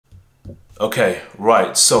Okay,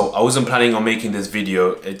 right. So I wasn't planning on making this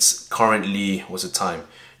video. It's currently, what's the time?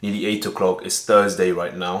 Nearly 8 o'clock. It's Thursday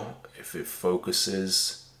right now. If it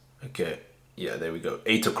focuses. Okay. Yeah, there we go.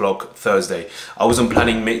 8 o'clock Thursday. I wasn't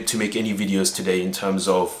planning to make any videos today in terms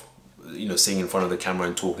of, you know, sitting in front of the camera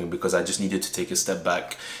and talking, because I just needed to take a step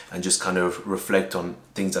back and just kind of reflect on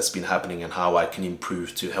things that's been happening and how I can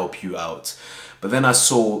improve to help you out. But then I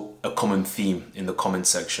saw a common theme in the comment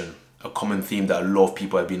section, a common theme that a lot of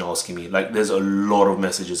people have been asking me. Like, there's a lot of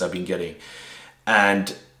messages I've been getting,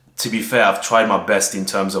 and to be fair, I've tried my best in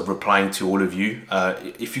terms of replying to all of you.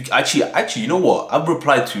 If you actually, you know what? I've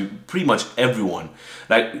replied to pretty much everyone.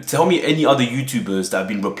 Like, tell me any other YouTubers that have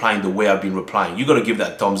been replying the way I've been replying. You got to give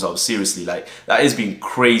that thumbs up, seriously. Like, that has been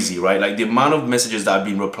crazy, right? Like, the amount of messages that I've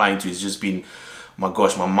been replying to has just been, my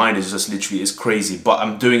gosh, my mind is just literally, it's crazy. But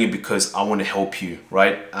I'm doing it because I want to help you,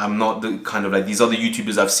 right? I'm not the kind of like these other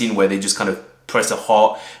YouTubers I've seen where they just kind of press a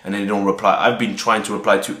heart and then they don't reply. I've been trying to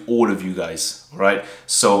reply to all of you guys, right?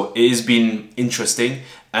 So it has been interesting,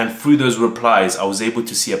 and through those replies I was able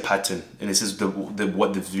to see a pattern, and this is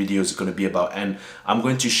what this video is going to be about. And I'm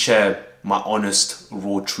going to share my honest,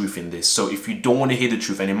 raw truth in this. So if you don't want to hear the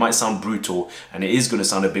truth, and it might sound brutal and it is going to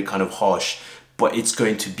sound a bit kind of harsh, but it's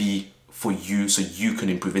going to be for you so you can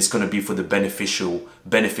improve. It's going to be for the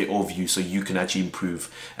benefit of you so you can actually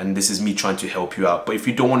improve. And this is me trying to help you out. But if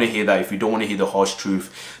you don't want to hear that, if you don't want to hear the harsh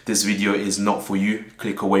truth, this video is not for you.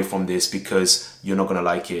 Click away from this because you're not going to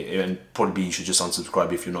like it, and probably you should just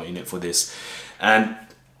unsubscribe if you're not in it for this. And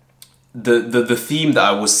the theme that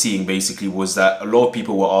I was seeing basically was that a lot of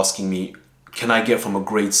people were asking me, can I get from a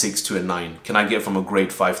grade 6 to a 9? Can I get from a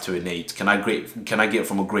grade 5 to an 8? Can I get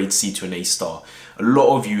from a grade C to an A star? A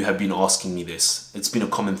lot of you have been asking me this. It's been a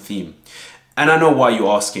common theme. And I know why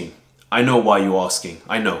you're asking. I know why you're asking.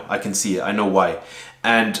 I know, I can see it. I know why.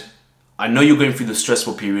 And I know you're going through the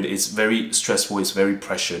stressful period. It's very stressful. It's very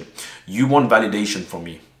pressured. You want validation from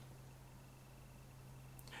me.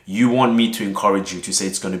 You want me to encourage you to say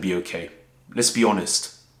it's going to be okay. Let's be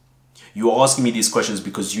honest. You're asking me these questions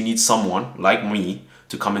because you need someone like me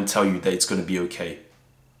to come and tell you that it's going to be okay.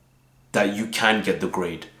 That you can get the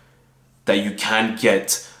grade. That you can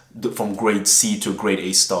get from grade C to grade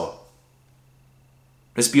A star.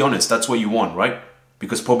 Let's be honest, that's what you want, right?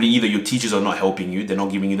 Because probably either your teachers are not helping you, they're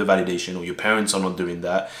not giving you the validation, or your parents are not doing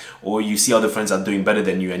that, or you see other friends are doing better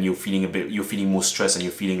than you and you're feeling more stressed and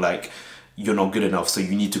you're feeling like you're not good enough. So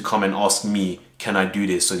you need to come and ask me, can I do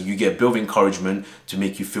this? So you get a bit of encouragement to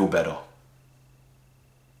make you feel better.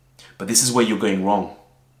 But this is where you're going wrong.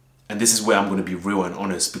 And this is where I'm going to be real and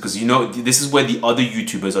honest, because, you know, this is where the other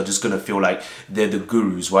YouTubers are just going to feel like they're the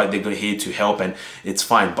gurus, right? They're here to help and it's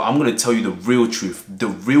fine. But I'm going to tell you the real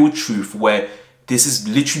truth, where this is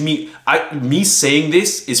literally me saying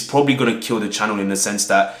this is probably going to kill the channel, in the sense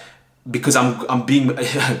that, because I'm being,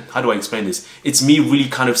 how do I explain this? It's me really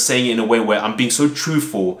kind of saying it in a way where I'm being so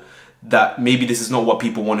truthful that maybe this is not what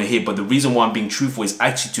people want to hear. But the reason why I'm being truthful is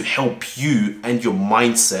actually to help you and your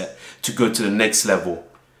mindset to go to the next level.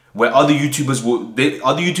 Where other YouTubers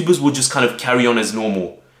will just kind of carry on as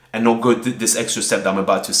normal and not go this extra step that I'm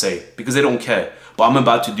about to say, because they don't care. But I'm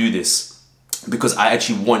about to do this because I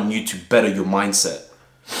actually want you to better your mindset.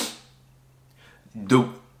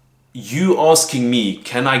 You asking me,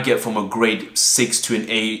 can I get from a grade 6 to an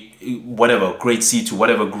A, whatever, grade C to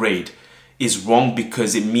whatever grade, is wrong,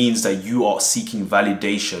 because it means that you are seeking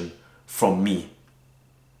validation from me.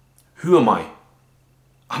 Who am I?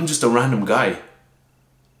 I'm just a random guy.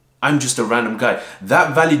 I'm just a random guy.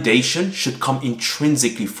 That validation should come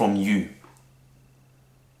intrinsically from you.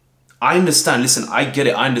 I understand, listen, I get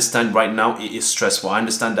it. I understand right now it is stressful. I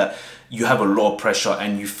understand that you have a lot of pressure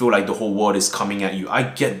and you feel like the whole world is coming at you. I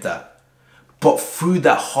get that. But through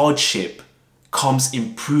that hardship comes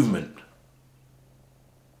improvement.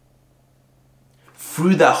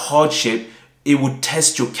 Through that hardship, it would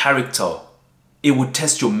test your character. It would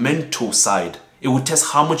test your mental side. It would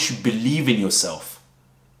test how much you believe in yourself.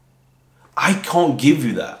 I can't give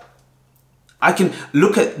you that. I can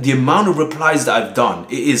look at the amount of replies that I've done.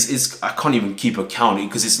 I can't even keep a count,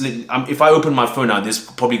 because if I open my phone now, there's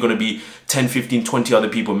probably going to be 10, 15, 20 other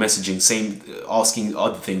people messaging, asking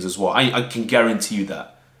other things as well. I can guarantee you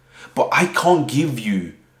that. But I can't give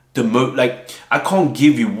you I can't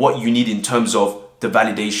give you what you need in terms of the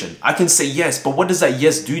validation. I can say yes, but what does that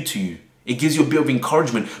yes do to you? It gives you a bit of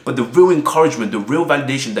encouragement, but the real encouragement, the real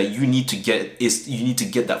validation that you need to get is, you need to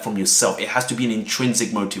get that from yourself. It has to be an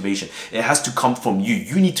intrinsic motivation. It has to come from you.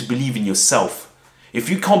 You need to believe in yourself. If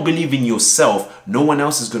you can't believe in yourself, no one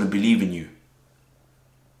else is going to believe in you.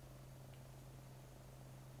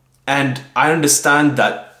 And I understand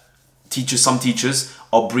that some teachers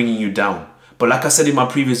are bringing you down. But like I said in my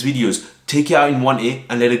previous videos, take it out in one ear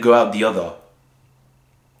and let it go out the other.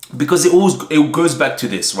 Because it goes back to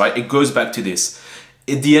this, right? It goes back to this.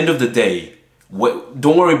 At the end of the day,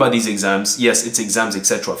 don't worry about these exams. Yes, it's exams,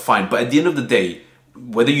 etc. Fine. But at the end of the day,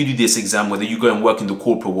 whether you do this exam, whether you go and work in the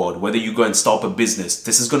corporate world, whether you go and start up a business,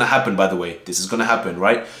 this is going to happen, by the way. This is going to happen,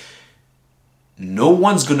 right? No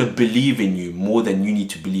one's going to believe in you more than you need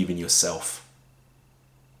to believe in yourself.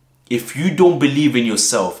 If you don't believe in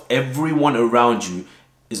yourself, everyone around you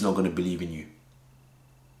is not going to believe in you.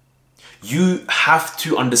 You have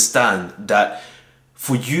to understand that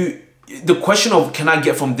for you, the question of can I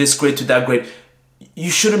get from this grade to that grade, you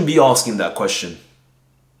shouldn't be asking that question.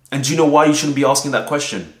 And do you know why you shouldn't be asking that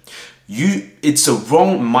question? It's a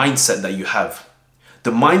wrong mindset that you have.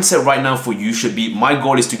 The mindset right now for you should be, my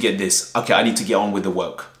goal is to get this. Okay, I need to get on with the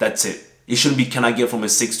work. That's it. It shouldn't be, can I get from a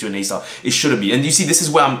 6 to an A star? It shouldn't be. And you see, this is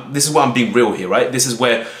where I'm being real here, right? This is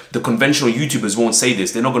where the conventional YouTubers won't say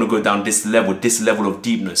this. They're not going to go down this level of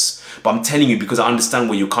deepness. But I'm telling you because I understand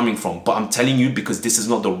where you're coming from. But I'm telling you because this is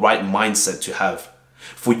not the right mindset to have.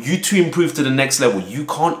 For you to improve to the next level, you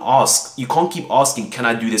can't keep asking, can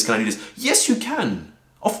I do this? Can I do this? Yes, you can.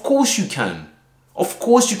 Of course you can. Of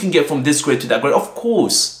course you can get from this grade to that grade. Of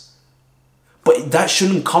course. But that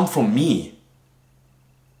shouldn't come from me.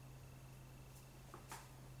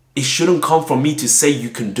 It shouldn't come from me to say you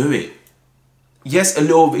can do it. Yes, a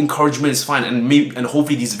little encouragement is fine, and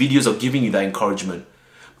hopefully these videos are giving you that encouragement.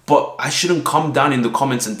 But I shouldn't come down in the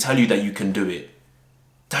comments and tell you that you can do it.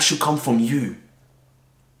 That should come from you.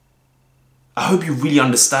 I hope you really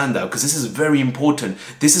understand that, because this is very important.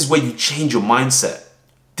 This is where you change your mindset.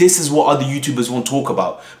 This is what other YouTubers won't talk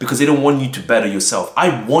about because they don't want you to better yourself.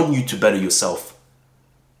 I want you to better yourself.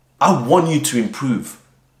 I want you to improve.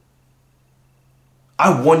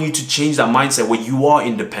 I want you to change that mindset where you are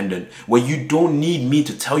independent, where you don't need me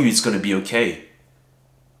to tell you it's going to be okay.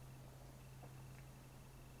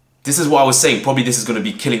 This is what I was saying. Probably this is going to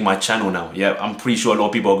be killing my channel now. Yeah, I'm pretty sure a lot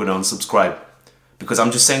of people are going to unsubscribe because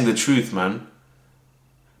I'm just saying the truth, man.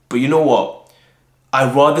 But you know what?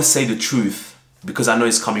 I'd rather say the truth because I know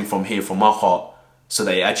it's coming from here, from my heart, so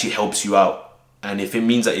that it actually helps you out. And if it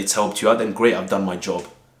means that it's helped you out, then great, I've done my job.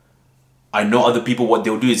 I know other people, what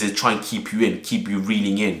they'll do is they try and keep you in, keep you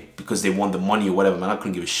reeling in because they want the money or whatever, man. I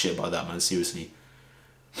couldn't give a shit about that, man, seriously.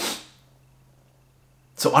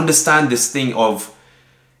 So understand this thing of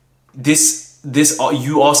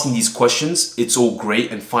you asking these questions, it's all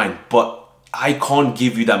great and fine, but I can't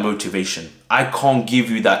give you that motivation. I can't give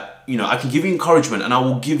you that, you know, I can give you encouragement and I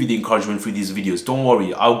will give you the encouragement through these videos. Don't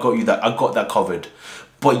worry, I got that covered.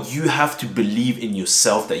 But you have to believe in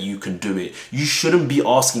yourself that you can do it. You shouldn't be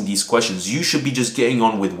asking these questions. You should be just getting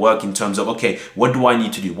on with work in terms of, okay, what do I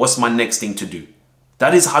need to do? What's my next thing to do?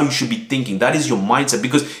 That is how you should be thinking. That is your mindset.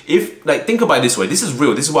 Because if, like, think about it this way. This is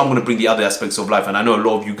real. This is why I'm going to bring the other aspects of life. And I know a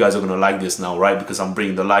lot of you guys are going to like this now, right? Because I'm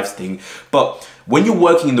bringing the life thing. But when you're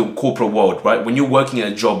working in the corporate world, right? When you're working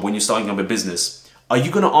at a job, when you're starting up a business, are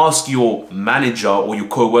you going to ask your manager or your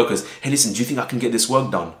co-workers, hey, listen, do you think I can get this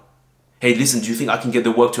work done? Hey, listen, do you think I can get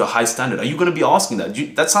the work to a high standard? Are you going to be asking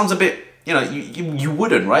that? That sounds a bit, you know, you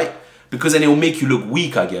wouldn't, right? Because then it will make you look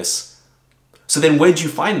weak, I guess. So then where do you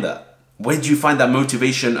find that? Where do you find that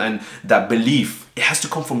motivation and that belief? It has to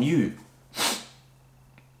come from you.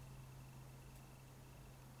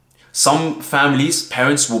 Some families,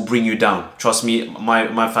 parents will bring you down. Trust me,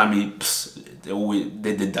 my family,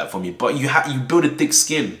 they did that for me. But you build a thick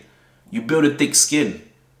skin. You build a thick skin.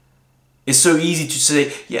 It's so easy to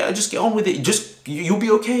say, yeah, just get on with it. You'll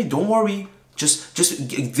be okay. Don't worry. They're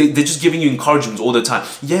just giving you encouragement all the time.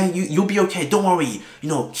 Yeah, you'll be okay. Don't worry. You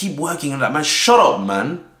know, keep working on that, man. Shut up,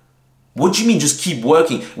 man. What do you mean just keep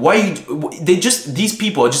working? These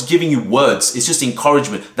people are just giving you words. It's just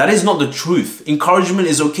encouragement. That is not the truth. Encouragement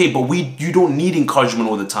is okay, but you don't need encouragement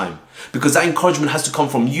all the time. Because that encouragement has to come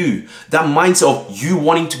from you. That mindset of you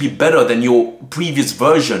wanting to be better than your previous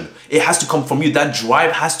version, it has to come from you. That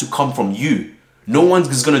drive has to come from you. No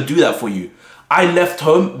one's going to do that for you. I left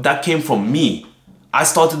home, that came from me. I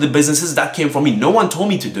started the businesses, that came from me. No one told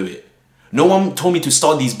me to do it. No one told me to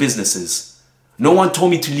start these businesses. No one told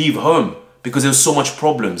me to leave home because there was so much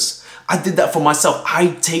problems. I did that for myself. I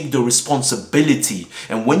take the responsibility.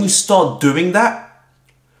 And when you start doing that,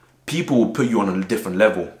 people will put you on a different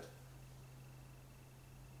level.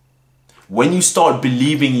 When you start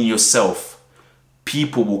believing in yourself,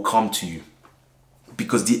 people will come to you.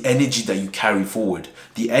 Because the energy that you carry forward,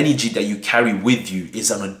 the energy that you carry with you is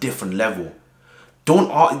on a different level.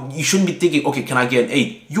 You shouldn't be thinking, okay, can I get an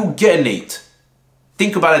 8? You'll get an 8.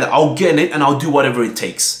 Think about it, I'll get an 8 and I'll do whatever it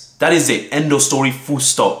takes. That is it, end of story, full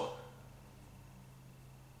stop.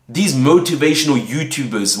 These motivational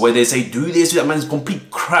YouTubers where they say, do this, do that, man, it's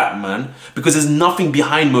complete crap, man. Because there's nothing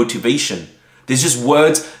behind motivation. There's just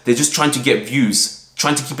words, they're just trying to get views,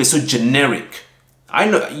 trying to keep it so generic.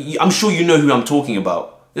 I'm sure you know who I'm talking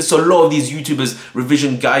about. There's a lot of these YouTubers,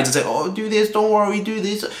 revision guides, that say, oh, do this, don't worry, do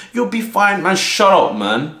this, you'll be fine, man. Shut up,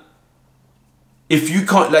 man. If you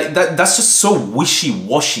can't, like, that's just so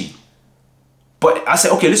wishy-washy. But I say,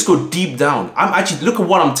 okay, let's go deep down. Look at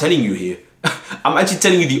what I'm telling you here. I'm actually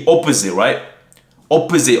telling you the opposite, right?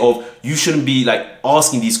 Opposite of you shouldn't be like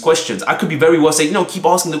asking these questions. I could be very well saying, no, keep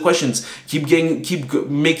asking the questions, keep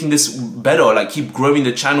making this better, like keep growing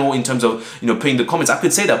the channel in terms of, you know, putting the comments. I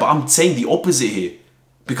could say that, but I'm saying the opposite here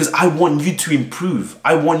because I want you to improve.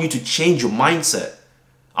 I want you to change your mindset.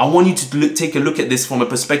 I want you to take a look at this from a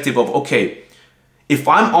perspective of, okay, if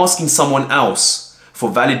I'm asking someone else for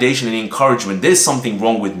validation and encouragement, there's something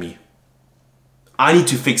wrong with me. I need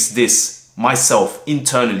to fix this myself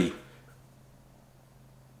internally.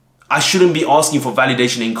 I shouldn't be asking for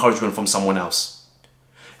validation and encouragement from someone else.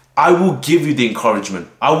 I will give you the encouragement.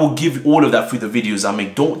 I will give all of that through the videos I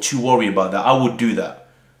make. Don't you worry about that. I will do that.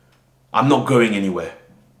 I'm not going anywhere.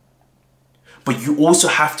 But you also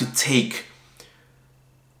have to take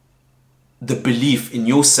the belief in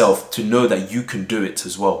yourself to know that you can do it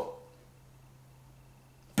as well.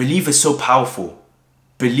 Belief is so powerful.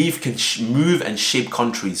 Belief can move and shape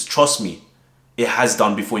countries. Trust me, it has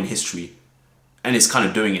done before in history. And it's kind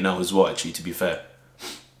of doing it now as well, actually, to be fair.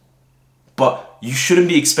 But you shouldn't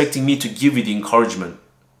be expecting me to give you the encouragement.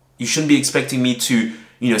 You shouldn't be expecting me to,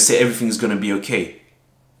 you know, say everything's going to be okay.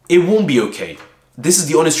 It won't be okay. This is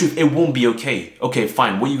the honest truth. It won't be okay. Okay,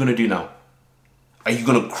 fine. What are you going to do now? Are you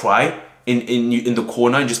going to cry in the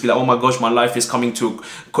corner and just be like, oh my gosh, my life is coming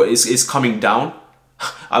down?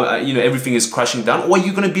 You know, everything is crashing down? Or are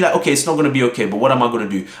you going to be like, okay, it's not going to be okay, but what am I going to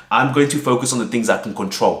do? I'm going to focus on the things I can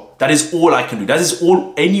control. That is all I can do. That is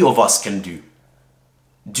all any of us can do.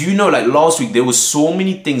 Do you know, like last week, there was so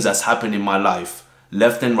many things that's happened in my life,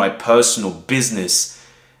 left and right, personal, business,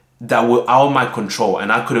 that were out of my control.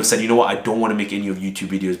 And I could have said, you know what, I don't want to make any of YouTube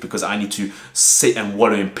videos because I need to sit and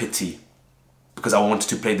wallow in pity. Because I wanted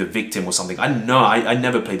to play the victim or something. I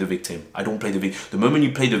never play the victim. I don't play the victim. The moment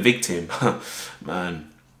you play the victim,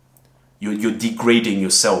 man, you're degrading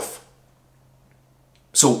yourself.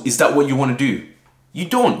 So is that what you want to do? You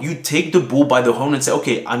don't. You take the bull by the horn and say,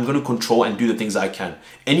 okay, I'm going to control and do the things I can.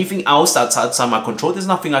 Anything else that's outside my control, there's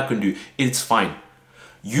nothing I can do. It's fine.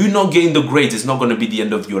 You not getting the grades is not going to be the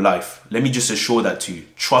end of your life. Let me just assure that to you.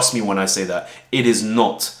 Trust me when I say that. It is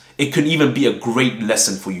not. It could even be a great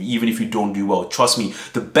lesson for you, even if you don't do well. Trust me,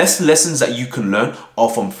 the best lessons that you can learn are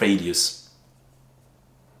from failures.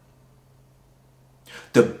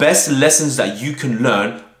 The best lessons that you can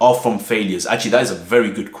learn are from failures. Actually, that is a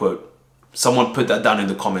very good quote. Someone put that down in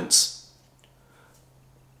the comments.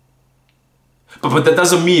 But that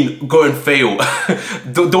doesn't mean go and fail.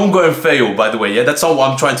 Don't go and fail, by the way. Yeah, that's not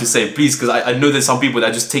what I'm trying to say, please, because I know there's some people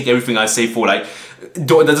that just take everything I say for like, that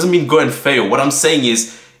doesn't mean go and fail. What I'm saying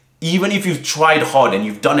is, even if you've tried hard and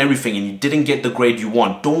you've done everything and you didn't get the grade you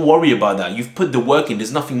want, don't worry about that. You've put the work in.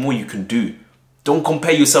 There's nothing more you can do. Don't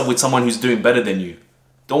compare yourself with someone who's doing better than you.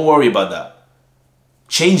 Don't worry about that.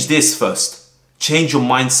 Change this first. Change your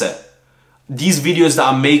mindset. These videos that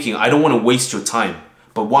I'm making, I don't want to waste your time.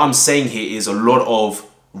 But what I'm saying here is a lot of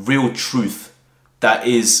real truth that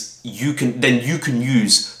is you can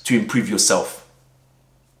use to improve yourself.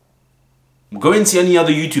 Go and see any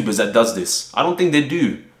other YouTubers that does this. I don't think they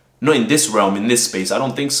do. Not in this realm, in this space. I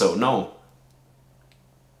don't think so, no.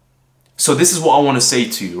 So this is what I want to say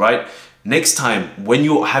to you, right? Next time, when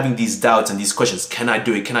you're having these doubts and these questions, can I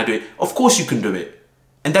do it? Can I do it? Of course you can do it.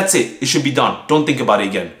 And that's it. It should be done. Don't think about it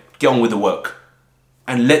again. Get on with the work.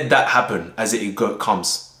 And let that happen as it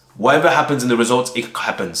comes. Whatever happens in the results, it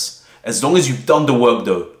happens. As long as you've done the work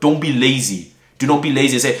though, don't be lazy. Do not be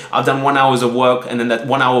lazy and say, I've done 1 hour of work and then that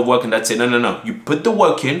 1 hour of work and that's it. No, no, no. You put the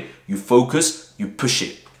work in, you focus, you push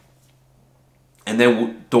it. And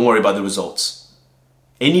then don't worry about the results.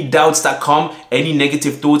 Any doubts that come, any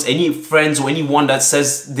negative thoughts, any friends or anyone that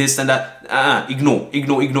says this and that, ignore. You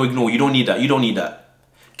don't need that. You don't need that.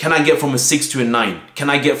 Can I get from a 6 to a 9? Can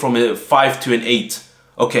I get from a 5 to an 8?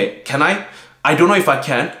 Okay, can I? I don't know if I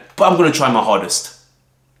can, but I'm going to try my hardest.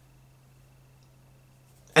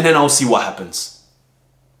 And then I'll see what happens.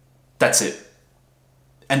 That's it.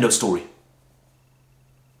 End of story.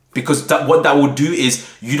 Because what that will do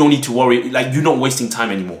is you don't need to worry, like you're not wasting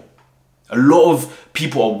time anymore. A lot of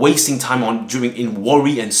people are wasting time in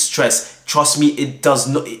worry and stress. Trust me, it does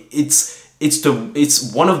not,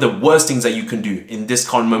 It's one of the worst things that you can do in this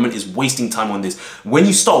current moment is wasting time on this. When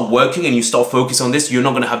you start working and you start focusing on this, you're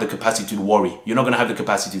not going to have the capacity to worry. You're not going to have the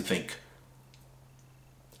capacity to think.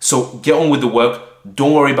 So get on with the work.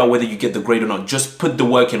 Don't worry about whether you get the grade or not. Just put the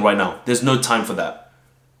work in right now. There's no time for that.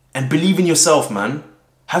 And believe in yourself, man.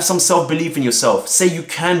 Have some self-belief in yourself. Say you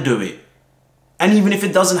can do it. And even if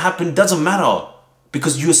it doesn't happen, it doesn't matter.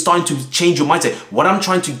 Because you're starting to change your mindset. What I'm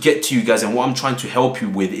trying to get to you guys and what I'm trying to help you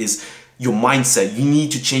with is your mindset. You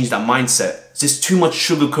need to change that mindset. There's too much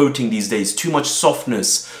sugarcoating these days, too much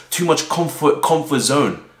softness, too much comfort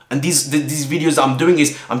zone. And these videos I'm doing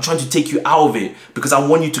is I'm trying to take you out of it because I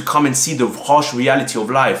want you to come and see the harsh reality of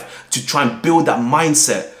life, to try and build that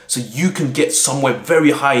mindset so you can get somewhere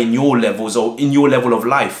very high in your levels or in your level of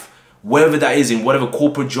life, wherever that is, in whatever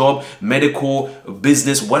corporate job, medical,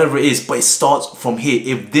 business, whatever it is. But it starts from here.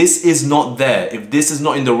 If this is not there, if this is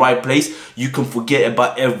not in the right place, you can forget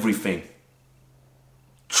about everything.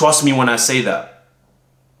 Trust me when I say that.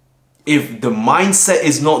 If the mindset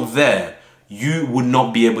is not there, you would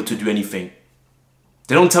not be able to do anything.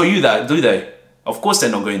 They don't tell you that, do they? Of course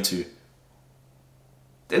they're not going to.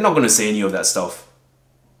 They're not going to say any of that stuff.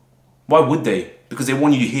 Why would they? Because they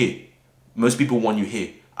want you here. Most people want you here.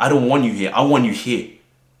 I don't want you here. I want you here.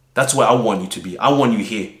 That's where I want you to be. I want you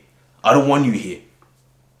here. I don't want you here.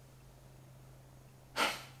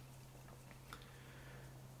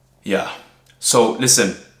 Yeah. So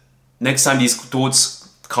listen, next time these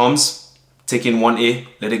thoughts comes, take in one ear,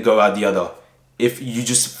 let it go out the other. If you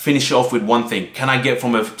just finish it off with one thing, can I get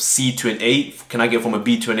from a C to an A? Can I get from a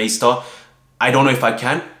B to an A star? I don't know if I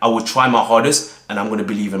can. I will try my hardest and I'm going to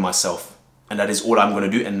believe in myself. And that is all I'm going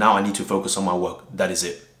to do. And now I need to focus on my work. That is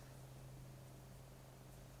it.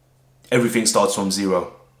 Everything starts from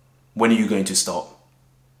zero. When are you going to start?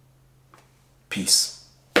 Peace.